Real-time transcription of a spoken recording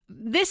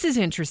this is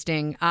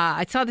interesting.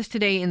 I saw this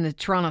today in the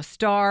Toronto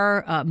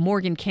Star.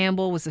 Morgan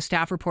Campbell was the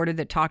staff reporter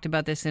that talked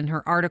about this in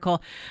her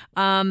article.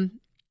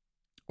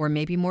 Or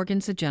maybe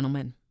Morgan's a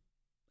gentleman.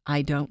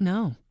 I don't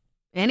know.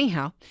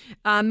 Anyhow,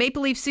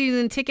 Maple Leaf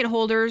season ticket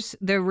holders,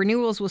 the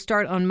renewals will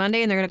start on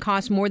Monday, and they're going to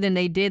cost more than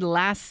they did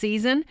last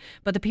season.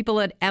 But the people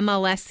at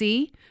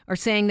MLSE are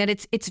saying that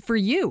it's for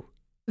you.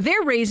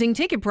 They're raising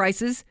ticket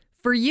prices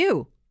for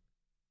you.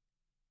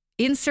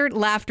 Insert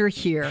laughter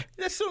here.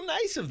 That's so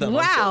nice of them.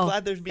 Wow. I'm so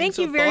glad they're being Thank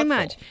so you very thoughtful.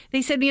 much.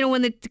 They said,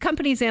 when the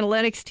company's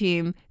analytics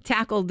team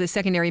tackled the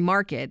secondary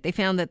market, they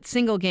found that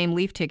single game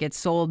Leaf tickets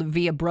sold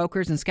via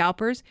brokers and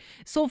scalpers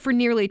sold for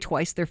nearly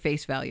twice their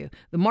face value.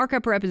 The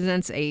markup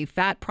represents a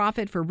fat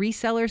profit for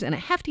resellers and a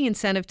hefty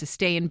incentive to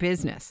stay in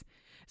business.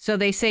 So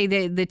they say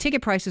the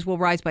ticket prices will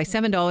rise by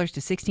 $7 to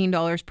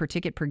 $16 per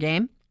ticket per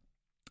game.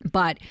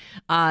 But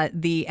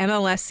the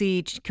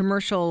MLSE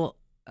commercial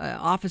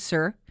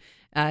officer,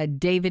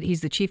 David, he's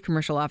the chief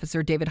commercial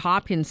officer, David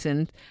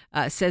Hopkinson,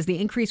 says the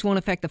increase won't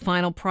affect the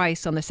final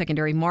price on the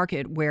secondary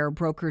market where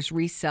brokers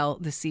resell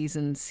the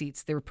season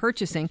seats they're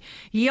purchasing.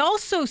 He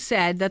also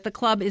said that the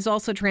club is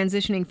also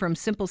transitioning from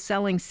simply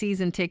selling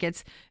season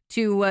tickets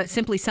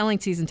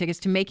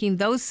to making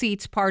those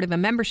seats part of a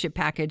membership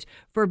package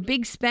for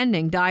big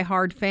spending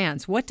die-hard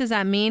fans. What does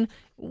that mean?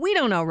 We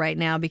don't know right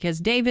now because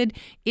David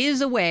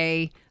is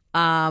away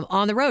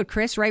on the road.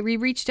 Chris, right? We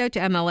reached out to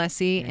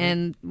MLSE,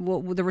 and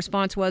the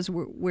response was,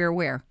 "We're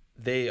where?"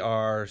 They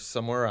are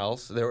somewhere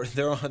else.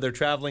 They're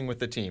traveling with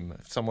the team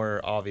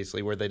somewhere,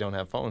 obviously, where they don't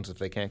have phones if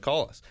they can't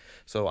call us.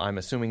 So I'm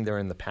assuming they're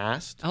in the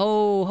past.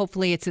 Oh,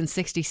 hopefully it's in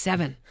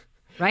 67.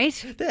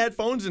 Right? They had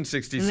phones in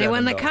 67. And they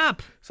won the though.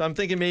 cup. So I'm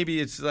thinking maybe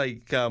it's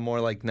like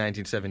more like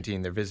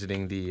 1917. They're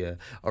visiting the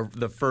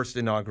first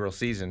inaugural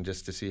season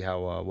just to see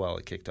how well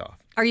it kicked off.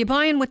 Are you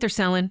buying what they're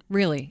selling?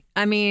 Really?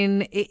 I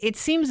mean, it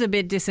seems a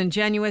bit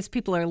disingenuous.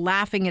 People are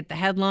laughing at the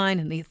headline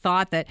and they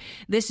thought that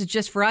this is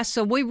just for us.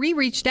 So we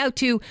reached out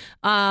to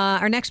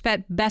our next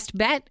best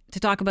bet to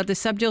talk about this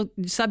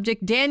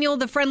subject. Daniel,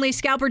 the friendly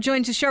scalper,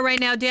 joins the show right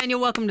now. Daniel,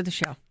 welcome to the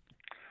show.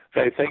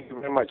 Hey, thank you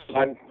very much.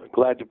 I'm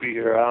glad to be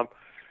here.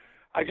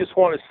 I just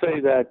want to say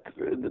that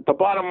the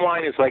bottom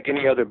line is like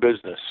any other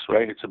business,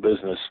 right? It's a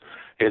business.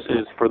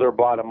 Is for their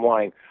bottom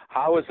line.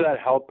 How is that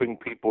helping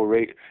people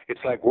rate? It's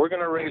like we're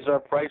going to raise our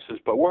prices,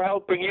 but we're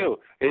helping you.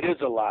 It is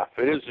a laugh.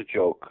 It is a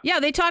joke.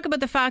 Yeah, they talk about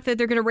the fact that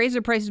they're going to raise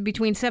their prices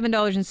between $7 and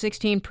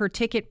 $16 per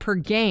ticket per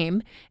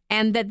game,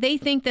 and that they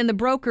think then the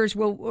brokers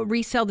will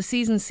resell the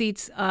season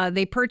seats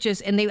they purchase,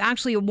 and they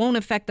actually won't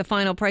affect the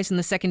final price in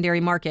the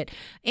secondary market.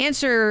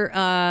 Answer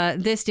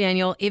this,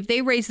 Daniel. If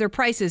they raise their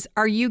prices,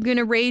 are you going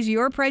to raise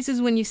your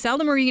prices when you sell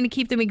them, or are you going to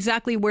keep them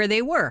exactly where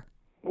they were?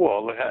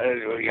 Well,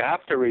 you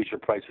have to raise your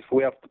prices.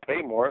 We have to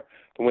pay more,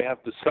 and we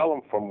have to sell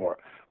them for more.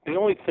 The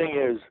only thing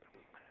is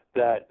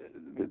that,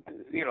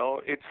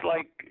 it's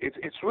like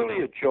it's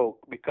really a joke,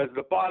 because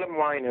the bottom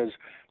line is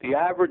the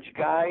average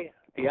guy,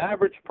 the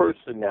average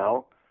person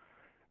now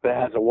that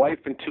has a wife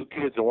and two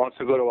kids and wants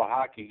to go to a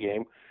hockey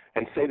game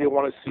and say they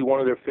want to see one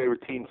of their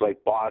favorite teams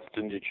like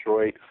Boston,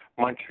 Detroit,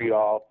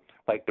 Montreal,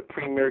 like the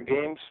premier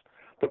games,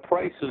 the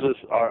prices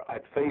are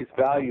at face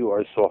value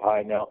are so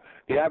high now.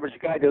 The average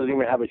guy doesn't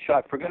even have a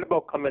shot. Forget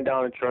about coming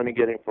down and trying to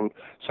get it from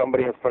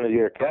somebody in front of the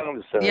Air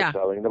Canada Center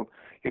selling them.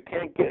 You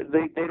can't get.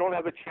 They don't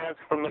have a chance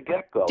from the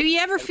get-go. Do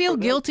you ever feel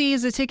guilty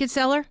as a ticket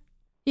seller?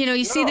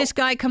 You see this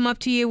guy come up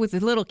to you with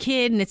a little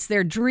kid, and it's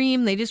their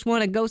dream. They just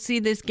want to go see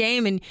this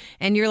game,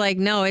 and you're like,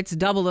 no, it's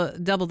double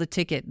the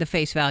ticket, the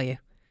face value.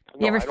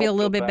 You ever feel a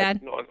little bit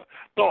bad?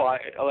 No.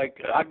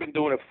 I've been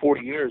doing it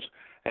 40 years,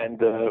 and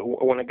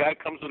when a guy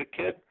comes with a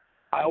kid,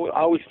 I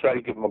always try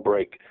to give him a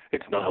break.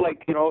 It's not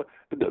like,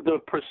 the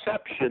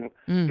perception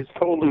is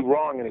totally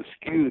wrong and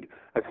skewed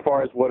as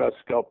far as what us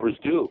scalpers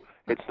do.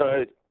 It's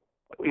not,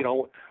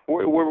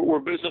 we're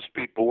business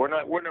people. We're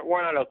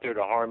not out there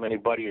to harm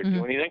anybody or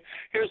do anything.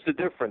 Here's the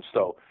difference,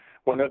 though.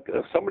 When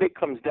somebody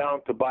comes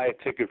down to buy a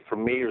ticket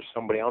from me or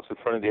somebody else in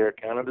front of the Air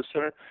Canada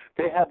Center,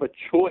 they have a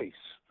choice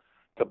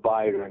to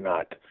buy it or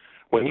not.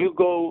 When you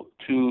go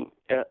to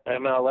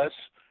MLS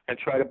and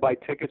try to buy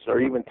tickets,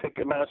 or even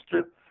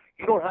Ticketmaster,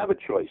 you don't have a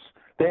choice.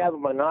 They have a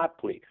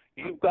monopoly.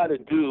 You've got to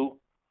do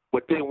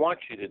what they want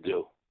you to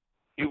do.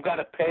 You've got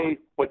to pay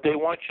what they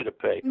want you to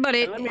pay. But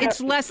it's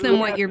less than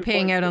what you're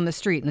paying out on the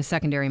street in the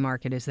secondary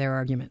market, is their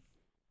argument.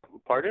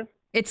 Pardon?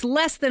 It's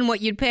less than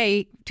what you'd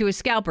pay to a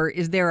scalper,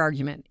 is their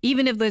argument.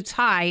 Even if it's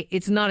high,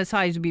 it's not as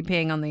high as you'd be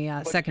paying on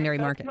the secondary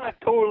market. That's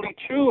not totally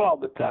true all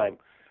the time.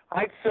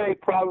 I'd say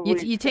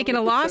probably... You taking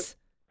a loss?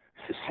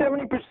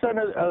 70%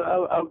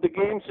 of the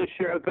games this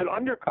year have been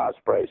under cost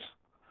price.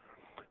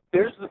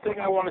 There's the thing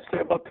I want to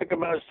say about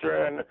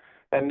Ticketmaster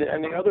and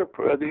the other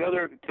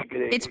ticket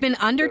agents. It's been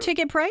under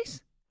ticket price?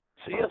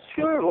 Yes,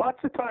 sure. Lots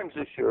of times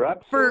this year.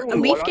 For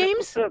Absolutely. Leaf 100%.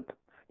 games?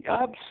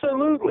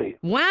 Absolutely.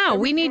 Wow,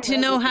 we need to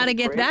know how to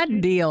get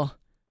that deal.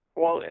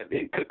 Well,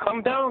 it could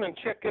come down and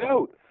check it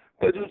out.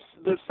 There's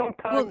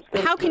sometimes...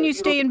 Well, how can you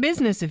stay in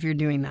business if you're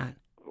doing that?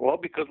 Well,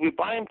 because we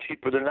buy them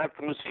cheaper than that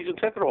from the season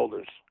ticket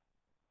holders.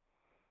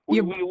 We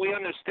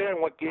understand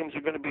what games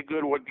are going to be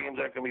good, what games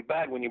aren't going to be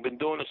bad. When you've been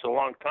doing this a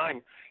long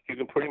time, you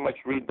can pretty much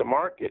read the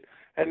market.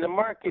 And the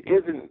market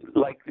isn't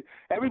like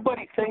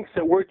everybody thinks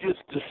that we're just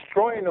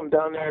destroying them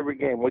down there every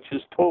game, which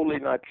is totally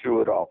not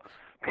true at all.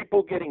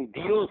 People getting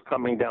deals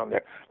coming down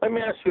there. Let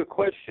me ask you a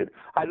question.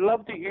 I'd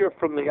love to hear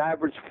from the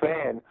average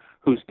fan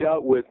who's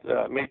dealt with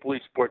Maple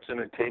Leaf Sports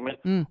Entertainment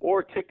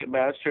or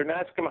Ticketmaster and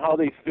ask them how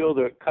they feel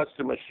their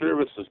customer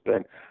service has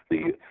been.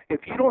 If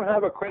you don't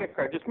have a credit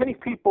card, there's many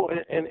people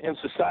in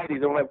society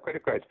that don't have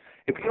credit cards.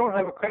 If you don't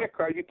have a credit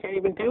card, you can't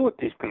even deal with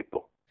these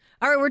people.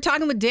 All right, we're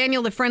talking with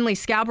Daniel, the friendly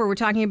scalper. We're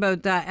talking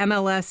about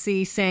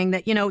MLSE saying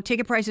that,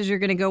 ticket prices are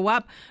going to go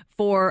up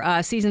for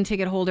season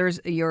ticket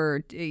holders. Your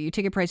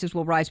ticket prices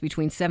will rise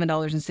between $7 and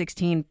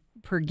 $16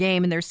 per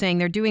game, and they're saying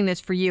they're doing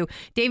this for you.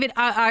 David,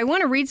 I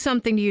want to read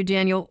something to you,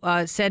 Daniel,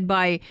 said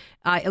by,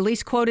 at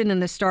least quoted in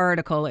the Star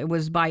article. It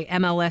was by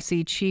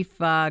MLSE Chief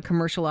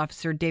Commercial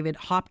Officer David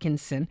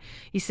Hopkinson.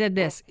 He said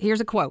this, here's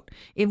a quote: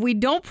 "If we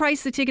don't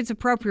price the tickets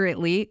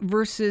appropriately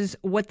versus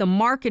what the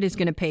market is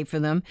going to pay for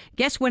them,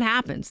 guess what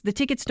happens? The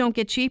tickets don't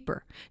get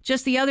cheaper.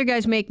 Just the other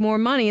guys make more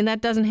money, and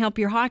that doesn't help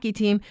your hockey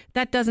team.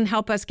 That doesn't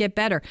help us get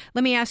better."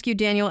 Let me ask you,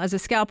 Daniel, as a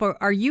scalper,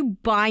 are you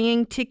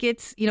buying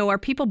tickets? Are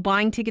people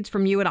buying tickets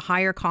from you at a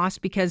higher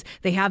cost because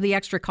they have the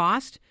extra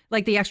cost,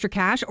 like the extra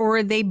cash, or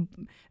are they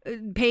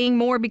paying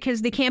more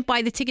because they can't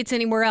buy the tickets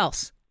anywhere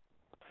else?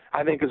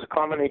 I think it's a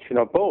combination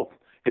of both.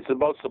 It's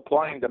about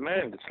supply and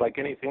demand. It's like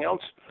anything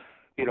else,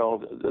 that's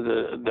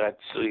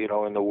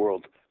in the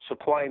world.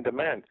 Supply and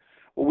demand.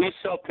 We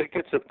sell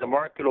tickets if the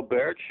market will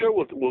bear it. Sure,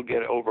 we'll get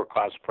an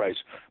over-cost price.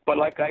 But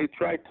like I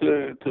tried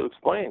to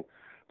explain,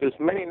 there's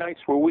many nights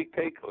where we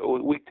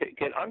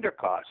get under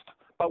cost,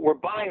 but we're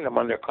buying them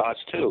under cost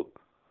too.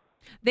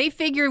 They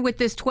figure with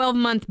this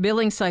 12-month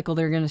billing cycle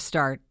they're going to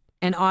start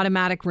and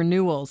automatic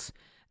renewals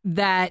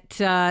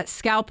that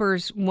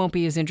scalpers won't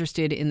be as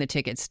interested in the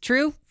tickets.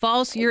 True?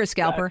 False? You're a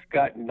scalper.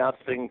 That's got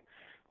nothing.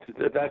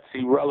 That's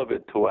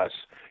irrelevant to us.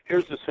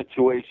 Here's the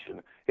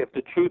situation. If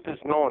the truth is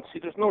known,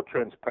 there's no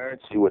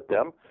transparency with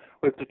them.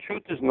 If the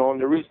truth is known,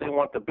 the reason they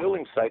want the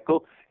billing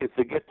cycle is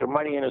to get their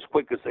money in as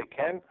quick as they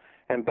can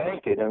and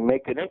bank it and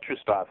make an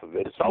interest off of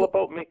it. It's all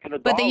about making a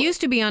dollar. But they used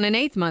to be on an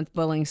 8-month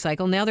billing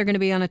cycle. Now they're going to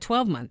be on a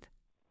 12-month,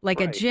 like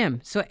right. A gym.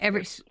 So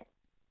every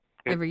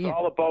year. It's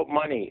all about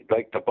money.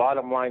 Like the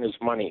bottom line is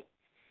money.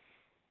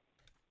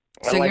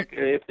 So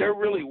if they're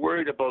really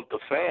worried about the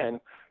fan,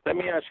 let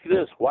me ask you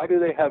this: why do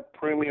they have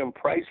premium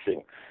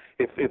pricing?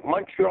 If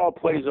Montreal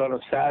plays on a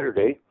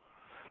Saturday,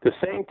 the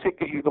same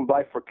ticket you can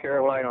buy for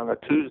Carolina on a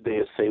Tuesday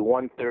is say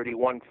 $130,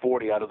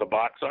 $140 out of the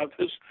box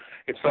office.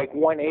 It's like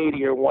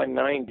 $180 or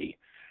 $190.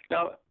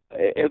 Now,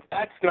 if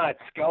that's not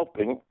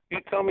scalping, you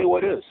tell me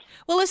what is.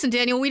 Well, listen,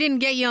 Daniel, we didn't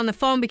get you on the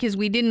phone because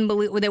we didn't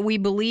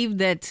believe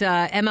that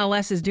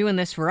MLS is doing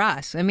this for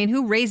us. I mean,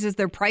 who raises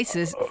their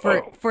prices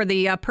for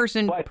the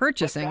person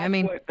purchasing?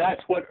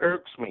 That's what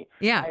irks me.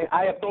 Yeah,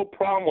 I have no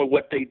problem with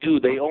what they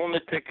do. They own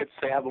the tickets.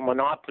 They have a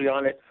monopoly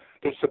on it.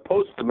 They're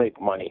supposed to make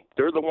money.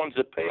 They're the ones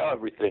that pay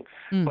everything.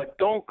 But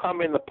don't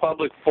come in the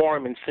public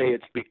forum and say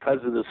it's because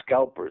of the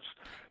scalpers.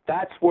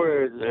 That's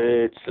where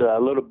it's a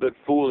little bit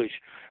foolish.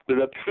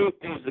 The truth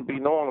needs to be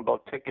known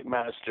about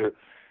Ticketmaster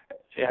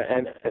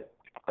and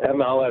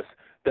MLS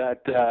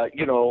that,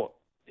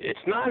 it's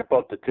not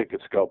about the ticket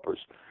scalpers.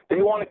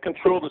 They want to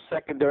control the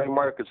secondary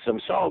markets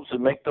themselves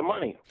and make the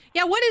money.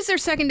 Yeah, what is their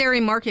secondary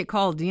market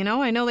called? Do you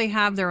know? I know they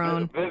have their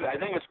own. I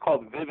think it's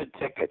called Vivid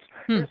Tickets.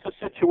 Here's the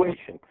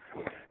situation.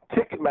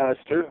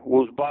 Ticketmaster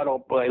was bought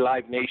out by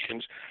Live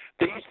Nations.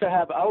 They used to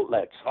have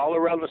outlets all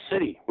around the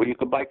city where you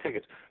could buy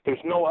tickets. There's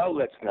no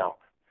outlets now.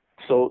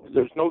 So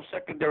there's no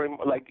secondary,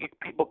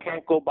 people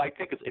can't go buy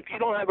tickets. If you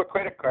don't have a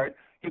credit card,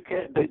 you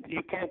can't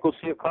go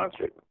see a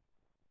concert.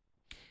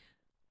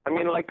 I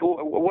mean,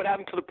 what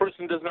happened to the person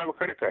who doesn't have a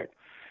credit card?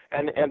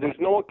 And there's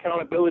no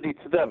accountability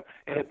to them.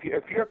 And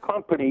if your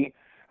company,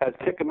 as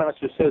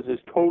Ticketmaster says, is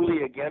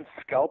totally against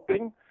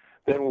scalping,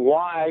 then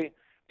why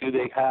do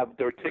they have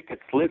their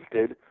tickets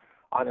listed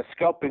on a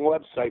scalping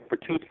website for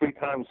 2-3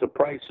 times the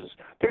prices?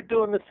 They're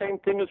doing the same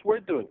thing as we're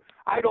doing.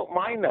 I don't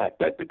mind that.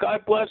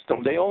 God bless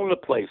them. They own the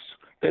place.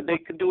 They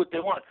can do what they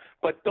want.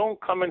 But don't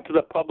come into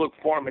the public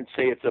forum and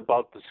say it's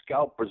about the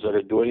scalpers that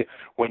are doing it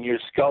when you're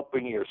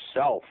scalping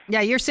yourself. Yeah,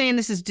 you're saying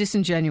this is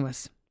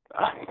disingenuous.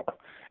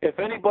 If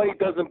anybody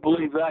doesn't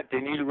believe that, they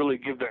need to really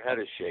give their head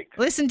a shake.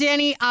 Listen,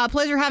 Danny,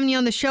 pleasure having you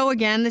on the show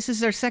again. This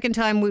is our second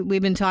time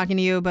we've been talking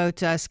to you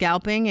about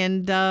scalping.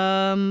 And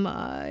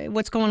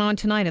what's going on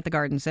tonight at the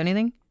Gardens?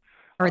 Anything?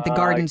 Or at the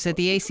Gardens, at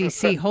the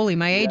ACC? Holy,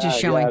 my age is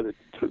showing. Yeah,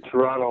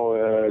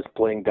 Toronto is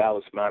playing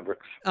Dallas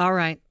Mavericks. All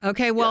right.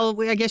 Okay, well,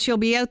 I guess you'll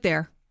be out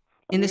there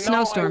in the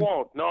snowstorm. No, I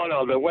won't.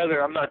 No, the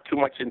weather, I'm not too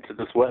much into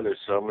this weather,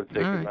 so I'm going to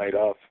take the night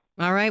off.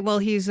 All right. Well,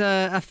 he's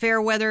a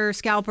fair weather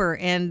scalper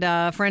and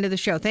friend of the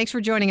show. Thanks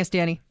for joining us,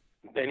 Danny.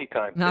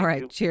 Anytime. All Thank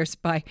right. you. Cheers.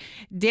 Bye.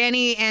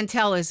 Danny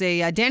Antel is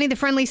Danny the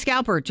Friendly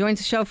Scalper joins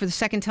the show for the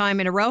second time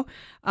in a row,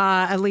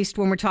 at least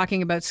when we're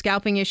talking about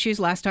scalping issues.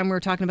 Last time we were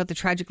talking about the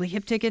Tragically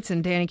Hip tickets,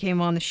 and Danny came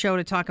on the show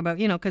to talk about,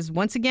 because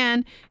once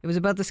again, it was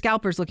about the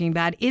scalpers looking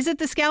bad. Is it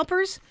the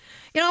scalpers?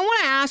 I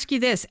want to ask you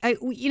this.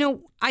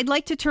 I'd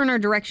like to turn our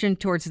direction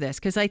towards this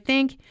because I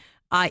think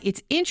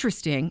it's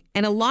interesting,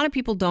 and a lot of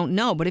people don't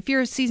know, but if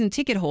you're a season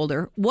ticket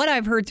holder, what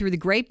I've heard through the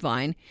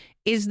grapevine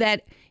is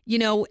that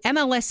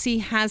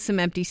MLSC has some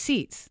empty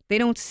seats. They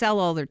don't sell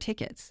all their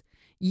tickets.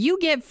 You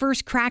get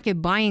first crack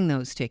at buying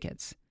those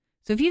tickets.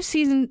 So if you have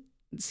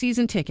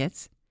season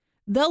tickets,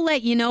 they'll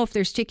let you know if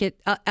there's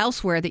ticket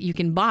elsewhere that you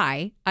can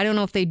buy. I don't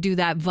know if they do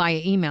that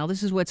via email.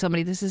 This is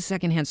a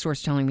secondhand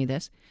source telling me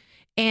this.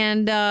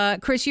 And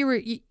Chris,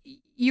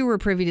 you were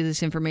privy to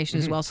this information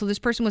as well. So this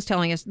person was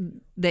telling us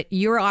that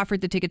you're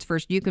offered the tickets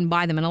first. You can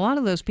buy them. And a lot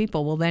of those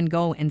people will then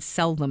go and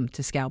sell them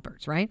to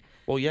scalpers, right?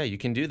 Well, yeah, you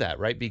can do that,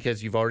 right?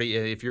 Because you've already,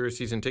 if you're a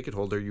season ticket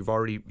holder,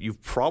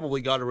 you've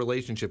probably got a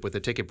relationship with a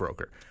ticket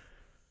broker.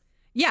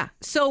 Yeah.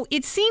 So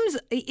it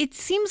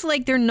seems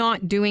like they're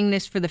not doing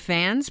this for the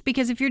fans,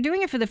 because if you're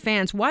doing it for the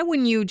fans, why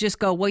wouldn't you just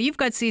go, well, you've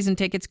got season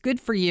tickets. Good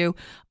for you.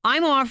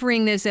 I'm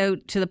offering this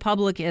out to the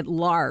public at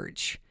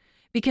large.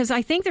 Because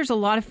I think there's a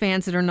lot of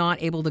fans that are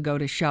not able to go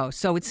to shows.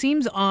 So it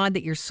seems odd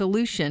that your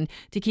solution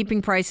to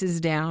keeping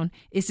prices down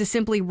is to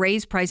simply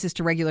raise prices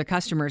to regular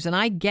customers. And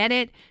I get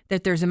it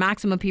that there's a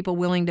maximum people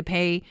willing to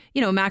pay,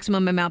 a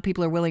maximum amount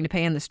people are willing to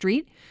pay on the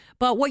street.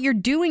 But what you're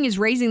doing is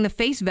raising the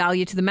face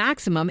value to the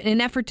maximum in an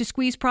effort to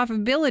squeeze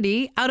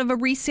profitability out of a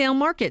resale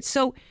market.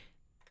 So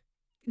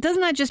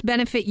doesn't that just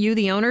benefit you,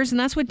 the owners? And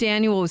that's what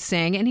Daniel was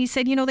saying. And he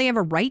said, they have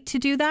a right to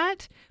do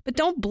that, but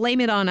don't blame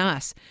it on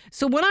us.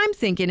 So what I'm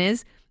thinking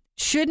is,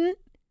 shouldn't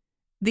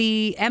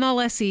the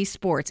MLSE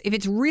sports, if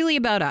it's really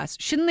about us,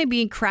 shouldn't they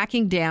be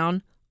cracking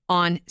down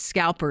on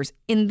scalpers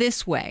in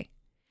this way?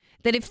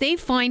 That if they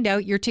find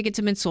out your tickets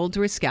have been sold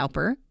through a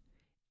scalper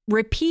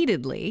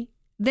repeatedly,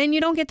 then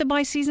you don't get to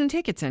buy season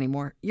tickets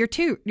anymore. You're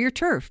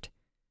turfed.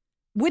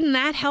 Wouldn't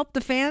that help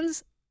the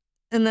fans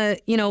in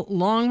the,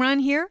 long run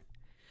here?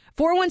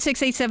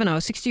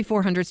 416-870-6400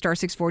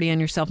 *640 on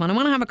your cell phone. I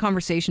want to have a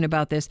conversation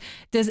about this.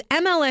 Does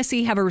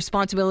MLSE have a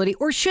responsibility,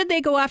 or should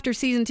they go after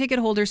season ticket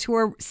holders who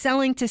are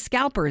selling to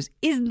scalpers?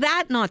 Is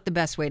that not the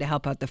best way to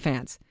help out the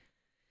fans?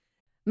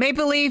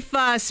 Maple Leaf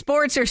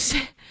Sports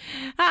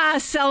are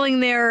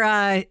selling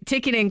their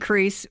ticket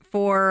increase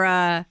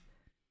for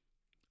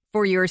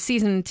your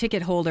season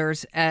ticket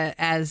holders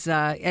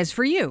as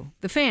for you,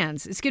 the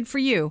fans. It's good for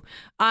you.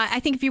 I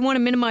think if you want to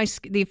minimize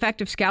the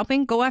effect of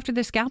scalping, go after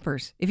the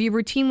scalpers. If you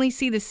routinely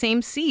see the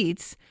same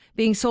seats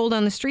being sold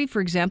on the street,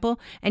 for example,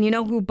 and you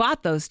know who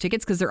bought those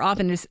tickets because they're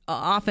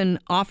often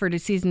offered to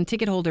season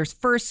ticket holders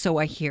first, so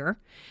I hear,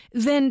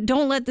 then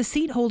don't let the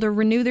seat holder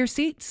renew their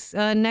seats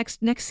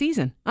next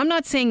season. I'm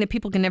not saying that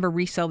people can never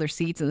resell their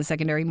seats in the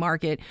secondary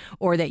market,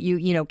 or that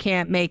you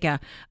can't make a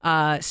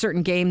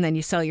certain game, then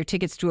you sell your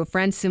tickets to a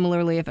friend.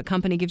 Similarly, if a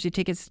company gives you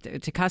tickets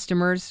to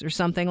customers or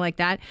something like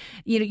that,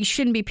 you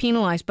shouldn't be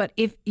penalized. But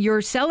if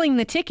you're selling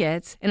the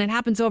tickets and it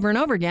happens over and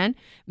over again,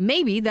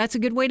 maybe that's a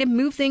good way to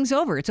move things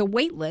over. It's a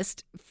wait list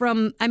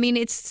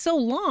it's so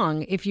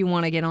long if you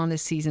want to get on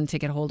this season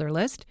ticket holder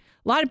list.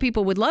 A lot of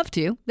people would love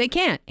to. They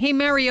can't. Hey,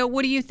 Mario,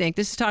 what do you think?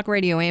 This is Talk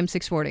Radio, AM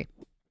 640.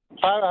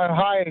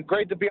 Hi.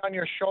 Great to be on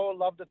your show.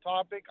 Love the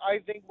topic. I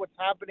think what's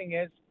happening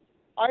is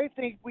I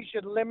think we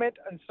should limit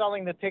on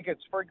selling the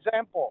tickets. For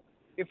example,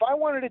 if I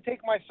wanted to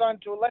take my son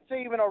to, let's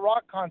say, even a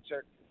rock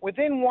concert,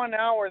 within 1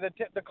 hour,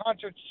 the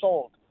concert's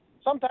sold.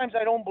 Sometimes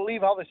I don't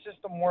believe how the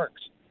system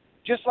works.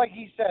 Just like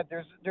he said,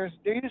 there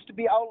used to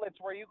be outlets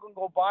where you can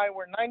go buy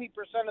where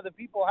 90% of the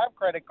people have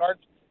credit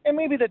cards, and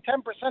maybe the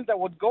 10% that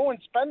would go and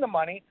spend the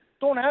money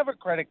don't have a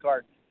credit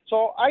card.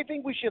 So I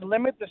think we should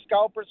limit the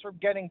scalpers from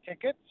getting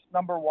tickets,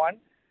 number one.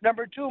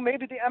 Number two,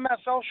 maybe the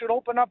MSL should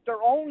open up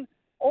their own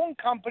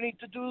company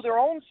to do their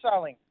own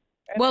selling.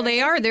 Well,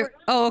 they are.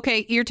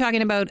 Okay. You're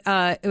talking about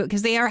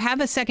because they have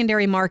a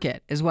secondary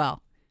market as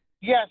well.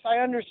 Yes, I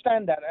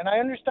understand that, and I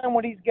understand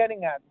what he's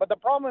getting at. But the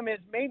problem is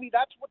maybe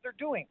that's what they're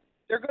doing.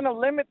 They're going to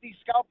limit these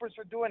scalpers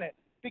for doing it.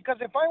 Because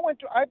if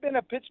I've been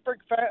a Pittsburgh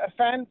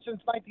fan since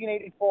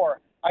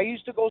 1984. I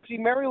used to go see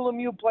Mario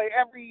Lemieux play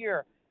every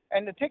year,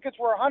 and the tickets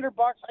were $100.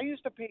 I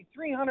used to pay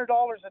 $300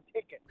 a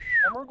ticket,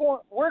 and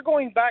we're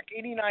going back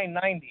 89,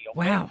 90.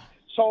 Okay? Wow.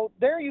 So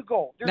there you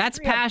go. That's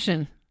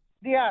passion.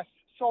 Yes.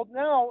 So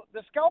now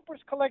the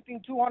scalper's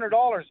collecting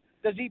 $200.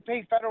 Does he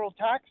pay federal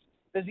tax?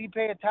 Does he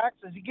pay a tax?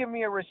 Does he give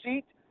me a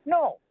receipt?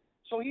 No.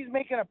 So he's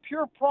making a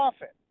pure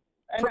profit.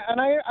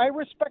 And I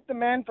respect the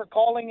man for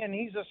calling, and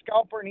he's a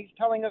scalper, and he's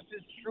telling us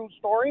his true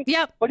story.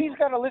 Yep. But he's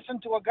got to listen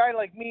to a guy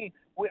like me,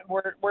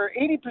 where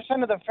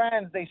 80% of the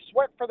fans, they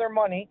sweat for their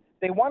money.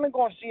 They want to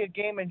go and see a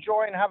game,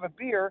 enjoy, and have a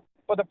beer.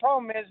 But the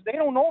problem is they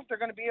don't know if they're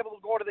going to be able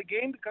to go to the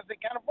game because they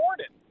can't afford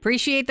it.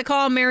 Appreciate the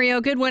call, Mario.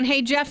 Good one.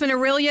 Hey, Jeff and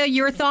Aurelia,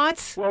 your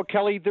thoughts? Well,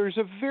 Kelly, there's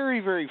a very,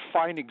 very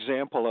fine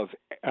example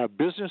of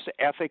business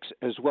ethics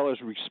as well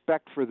as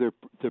respect for the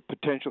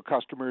potential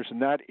customers,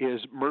 and that is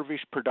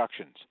Mirvish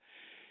Productions.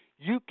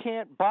 You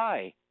can't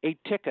buy a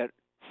ticket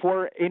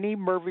for any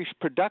Mirvish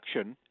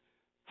production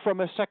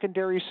from a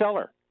secondary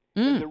seller.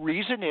 And the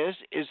reason is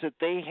that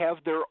they have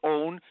their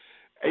own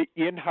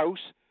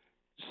in-house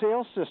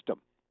sales system.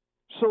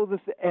 So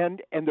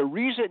and the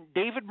reason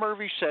David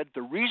Mirvish said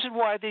the reason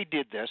why they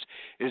did this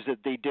is that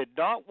they did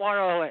not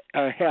want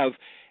to have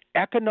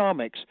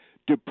economics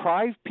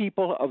deprive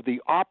people of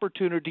the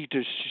opportunity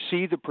to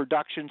see the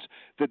productions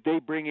that they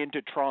bring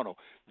into Toronto.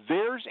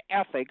 There's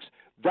ethics,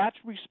 that's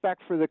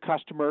respect for the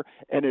customer,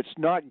 and it's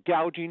not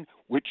gouging,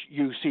 which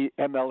you see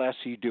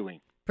MLSE doing.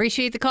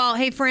 Appreciate the call.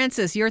 Hey,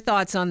 Francis, your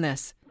thoughts on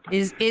this?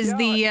 Is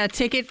the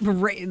ticket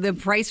the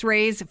price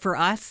raise for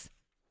us?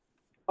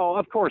 Oh,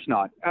 of course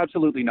not.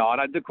 Absolutely not.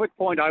 The quick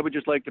point I would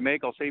just like to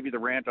make, I'll save you the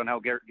rant on how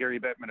Gary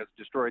Bettman has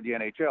destroyed the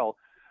NHL.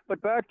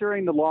 But back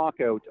during the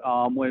lockout,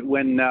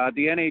 when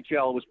the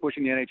NHL was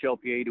pushing the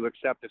NHLPA to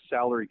accept a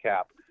salary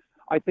cap,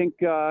 I think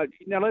now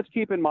let's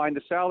keep in mind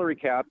the salary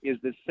cap is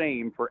the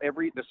same for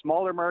the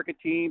smaller market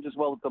teams as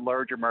well as the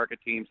larger market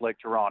teams like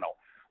Toronto.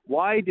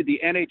 Why did the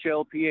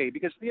NHLPA?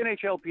 Because the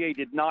NHLPA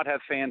did not have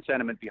fan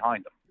sentiment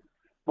behind them.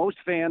 Most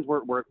fans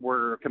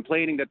were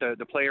complaining that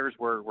the players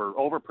were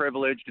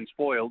overprivileged and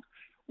spoiled.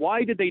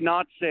 Why did they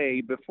not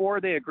say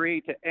before they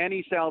agreed to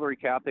any salary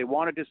cap they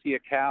wanted to see a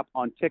cap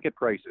on ticket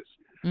prices?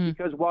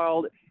 Because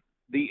while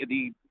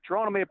the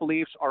Toronto Maple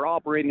Leafs are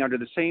operating under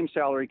the same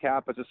salary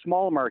cap as a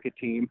small market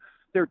team,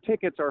 their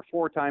tickets are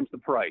 4 times the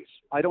price.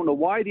 I don't know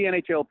why the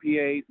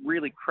NHLPA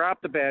really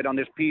crapped the bed on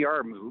this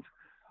PR move,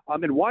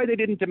 and why they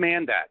didn't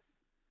demand that.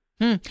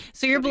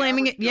 So you're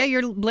blaming it? Yeah,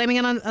 you're blaming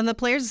it on the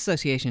Players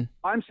Association.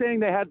 I'm saying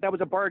that was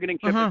a bargaining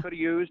chip they could have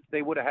used.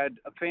 They would have had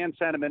a fan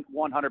sentiment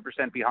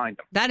 100% behind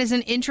them. That is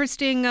an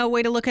interesting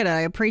way to look at it. I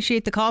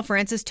appreciate the call,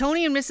 Francis.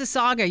 Tony in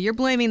Mississauga, you're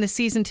blaming the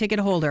season ticket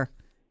holder.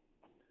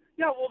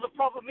 Yeah, well, the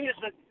problem is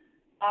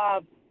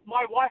that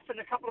my wife and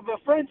a couple of her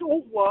friends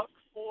all work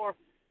for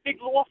big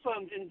law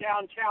firms in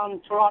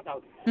downtown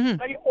Toronto.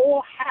 They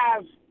all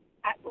have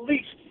at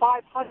least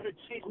 500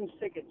 season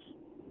tickets,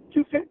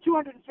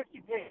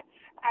 250 pair.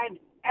 And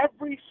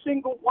every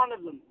single one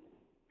of them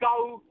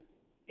go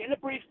in a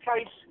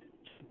briefcase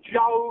to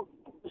Joe,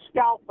 the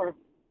scalper,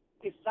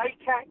 if they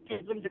can't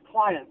give them to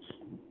clients.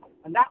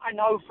 And that I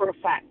know for a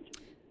fact.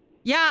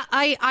 Yeah,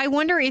 I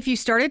wonder if you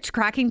started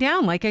cracking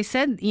down. Like I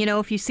said,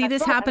 if you see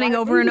this happening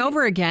over and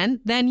over again,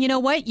 then you know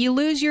what? You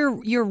lose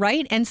your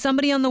right, and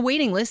somebody on the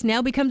waiting list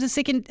now becomes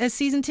a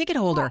season ticket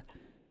holder.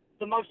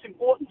 The most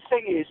important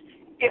thing is,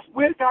 if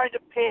we're going to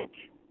pick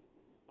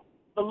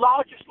the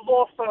largest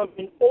law firm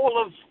in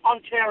all of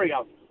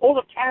Ontario, all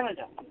of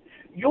Canada,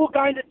 you're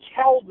going to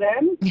tell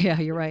them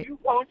you're right. You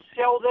won't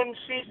sell them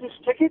seasons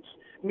tickets.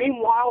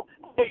 Meanwhile,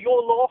 they're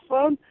your law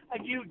firm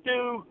and you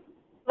do,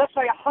 let's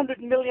say,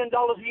 $100 million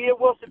a year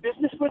worth of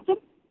business with them?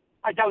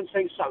 I don't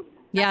think so.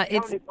 Yeah,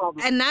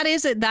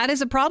 that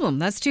is a problem.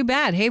 That's too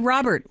bad. Hey,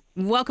 Robert,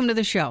 welcome to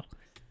the show.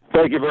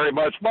 Thank you very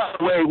much. By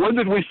the way, when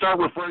did we start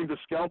referring to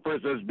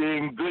scalpers as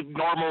being good,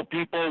 normal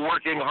people,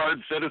 working hard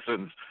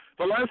citizens?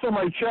 The last time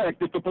I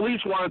checked, if the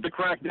police wanted to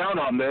crack down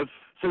on this,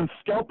 since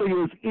scalping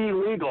is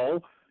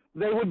illegal,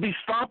 they would be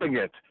stopping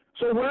it.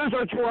 So where's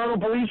our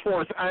Toronto police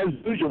force as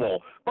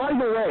usual? By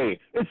the way,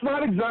 it's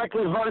not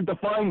exactly hard to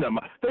find them.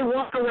 They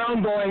walk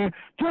around going,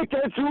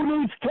 tickets,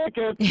 who needs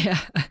tickets? Yeah.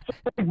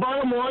 So the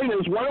bottom line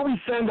is, why don't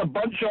we send a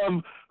bunch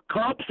of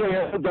cops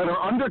there that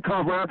are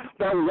undercover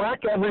that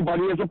whack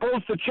everybody as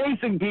opposed to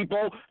chasing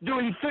people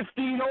doing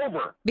 15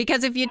 over?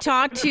 Because if you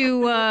talk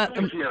to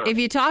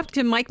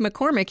Mike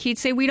McCormick, he'd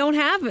say we don't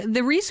have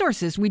the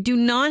resources. We do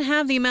not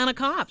have the amount of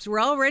cops.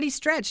 We're already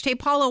stretched. Hey,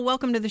 Paulo,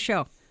 welcome to the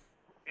show.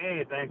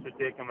 Hey, thanks for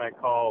taking my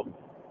call.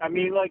 I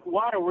mean,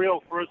 what a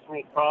real first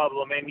world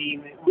problem. I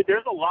mean,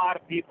 there's a lot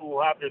of people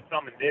who have their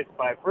thumb in this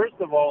pie. First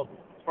of all,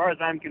 as far as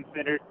I'm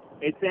concerned,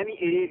 it's any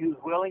idiot who's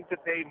willing to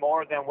pay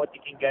more than what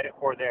you can get it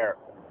for there.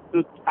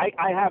 So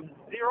I have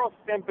zero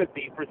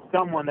sympathy for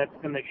someone that's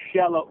going to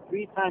shell out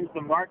 3 times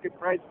the market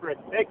price for a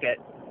ticket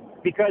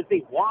because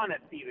they want to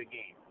see the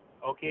game.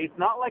 Okay, it's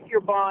not like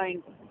you're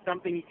buying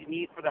something you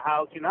need for the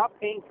house. You're not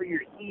paying for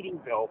your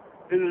heating bill.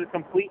 This is a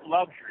complete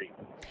luxury.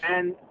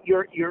 And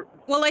you're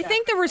well, I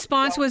think the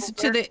response was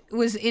to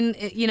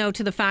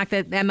the fact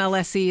that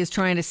MLSE is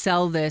trying to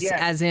sell this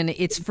as in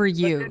it's for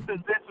you. This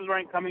is where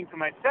I'm coming to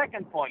my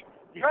second point.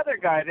 The other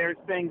guy there is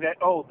saying that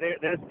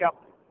they're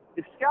scalpers.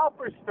 The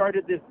scalpers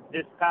started this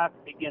path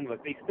to begin with.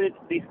 They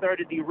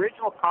started the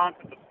original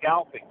concept of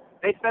scalping.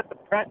 They set the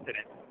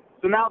precedent.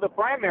 So now the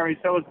primary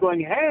seller's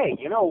going, hey,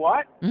 you know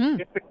what?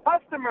 If the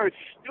customer is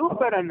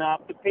stupid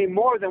enough to pay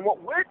more than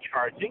what we're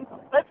charging,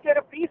 let's get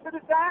a piece of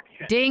this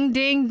action. Ding,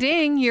 ding,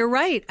 ding. You're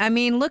right. I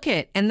mean, look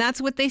at, and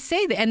that's what they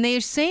say. And they're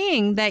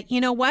saying that,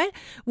 you know what?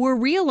 We're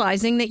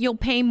realizing that you'll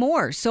pay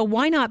more. So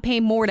why not pay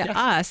more to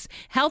us,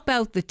 help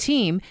out the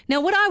team?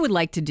 Now, what I would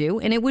like to do,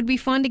 and it would be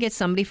fun to get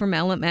somebody from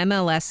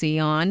MLSE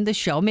on the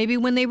show, maybe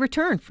when they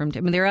return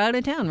they're out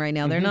of town right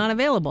now. They're not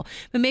available.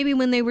 But maybe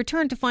when they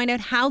return to find out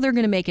how they're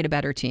going to make it a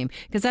better team.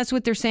 Because that's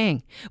what they're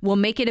saying. We'll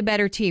make it a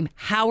better team.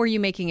 How are you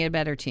making it a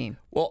better team?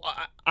 Well,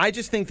 I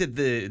just think that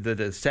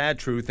the sad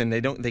truth, and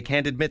they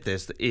can't admit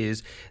this,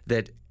 is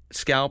that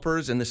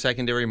scalpers in the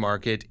secondary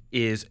market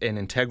is an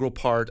integral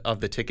part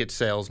of the ticket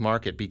sales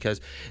market, because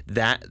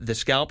the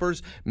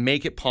scalpers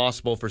make it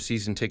possible for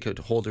season ticket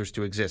holders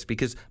to exist,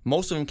 because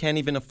most of them can't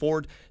even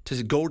afford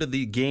to go to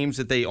the games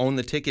that they own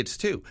the tickets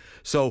to.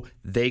 So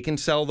they can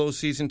sell those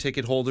season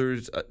ticket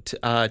holders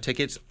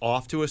tickets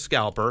off to a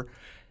scalper.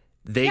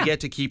 They get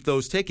to keep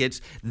those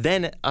tickets.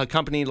 Then a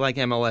company like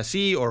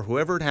MLSE or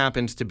whoever it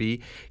happens to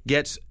be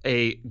gets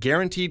a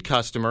guaranteed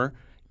customer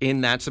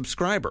in that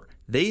subscriber.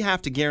 They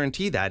have to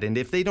guarantee that. And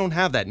if they don't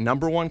have that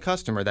number one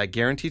customer, that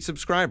guaranteed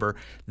subscriber,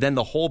 then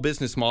the whole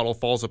business model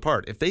falls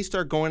apart. If they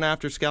start going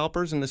after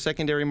scalpers in the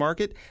secondary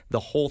market, the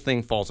whole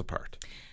thing falls apart.